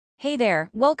Hey there,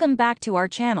 welcome back to our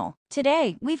channel.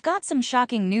 Today, we've got some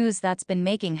shocking news that's been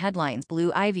making headlines.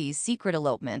 Blue Ivy's secret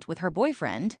elopement with her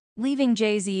boyfriend, leaving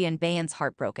Jay-Z and Beyonce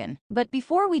heartbroken. But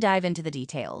before we dive into the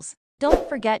details, don't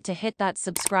forget to hit that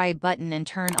subscribe button and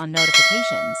turn on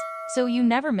notifications so you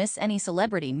never miss any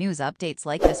celebrity news updates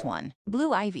like this one.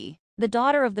 Blue Ivy, the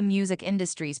daughter of the music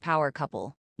industry's power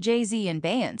couple, Jay-Z and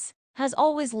Beyonce, has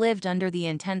always lived under the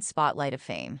intense spotlight of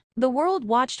fame. The world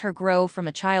watched her grow from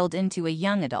a child into a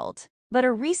young adult, but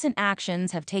her recent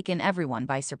actions have taken everyone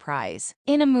by surprise.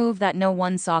 In a move that no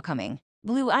one saw coming,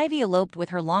 Blue Ivy eloped with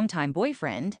her longtime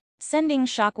boyfriend, sending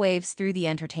shockwaves through the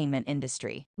entertainment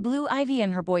industry. Blue Ivy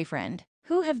and her boyfriend,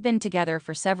 who have been together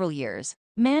for several years,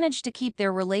 managed to keep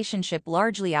their relationship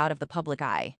largely out of the public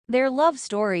eye. Their love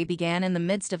story began in the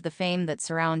midst of the fame that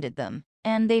surrounded them,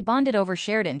 and they bonded over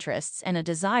shared interests and a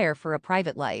desire for a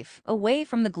private life, away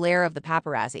from the glare of the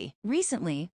paparazzi.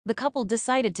 Recently, the couple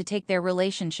decided to take their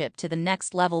relationship to the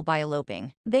next level by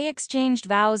eloping. They exchanged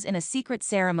vows in a secret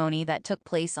ceremony that took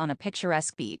place on a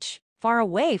picturesque beach, far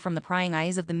away from the prying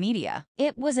eyes of the media.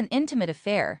 It was an intimate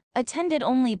affair, attended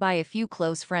only by a few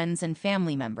close friends and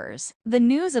family members. The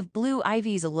news of Blue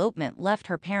Ivy's elopement left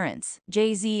her parents,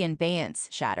 Jay-Z and Beyonce,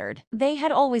 shattered. They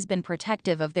had always been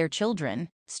protective of their children,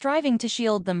 striving to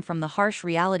shield them from the harsh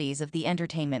realities of the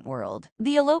entertainment world.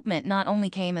 The elopement not only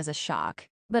came as a shock,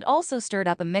 but also stirred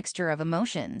up a mixture of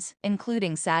emotions,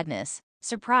 including sadness,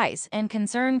 surprise, and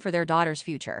concern for their daughter's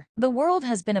future. The world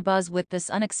has been abuzz with this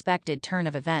unexpected turn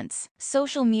of events.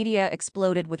 Social media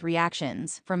exploded with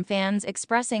reactions, from fans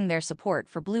expressing their support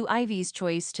for Blue Ivy's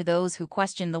choice to those who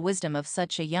question the wisdom of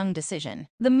such a young decision.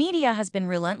 The media has been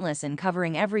relentless in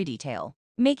covering every detail,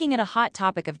 making it a hot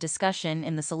topic of discussion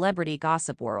in the celebrity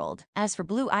gossip world. As for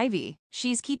Blue Ivy,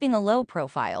 she's keeping a low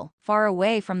profile, far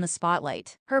away from the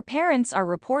spotlight. Her parents are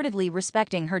reportedly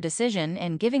respecting her decision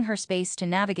and giving her space to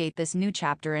navigate this new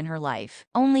chapter in her life.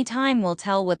 Only time will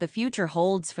tell what the future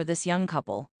holds for this young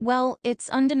couple. Well, it's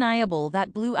undeniable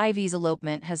that Blue Ivy's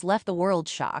elopement has left the world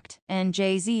shocked, and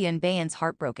Jay-Z and Beyonce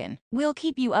heartbroken. We'll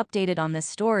keep you updated on this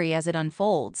story as it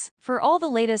unfolds. For all the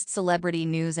latest celebrity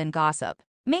news and gossip,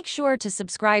 make sure to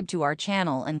subscribe to our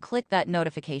channel and click that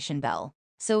notification bell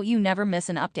so you never miss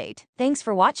an update. Thanks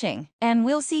for watching, and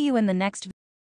we'll see you in the next video.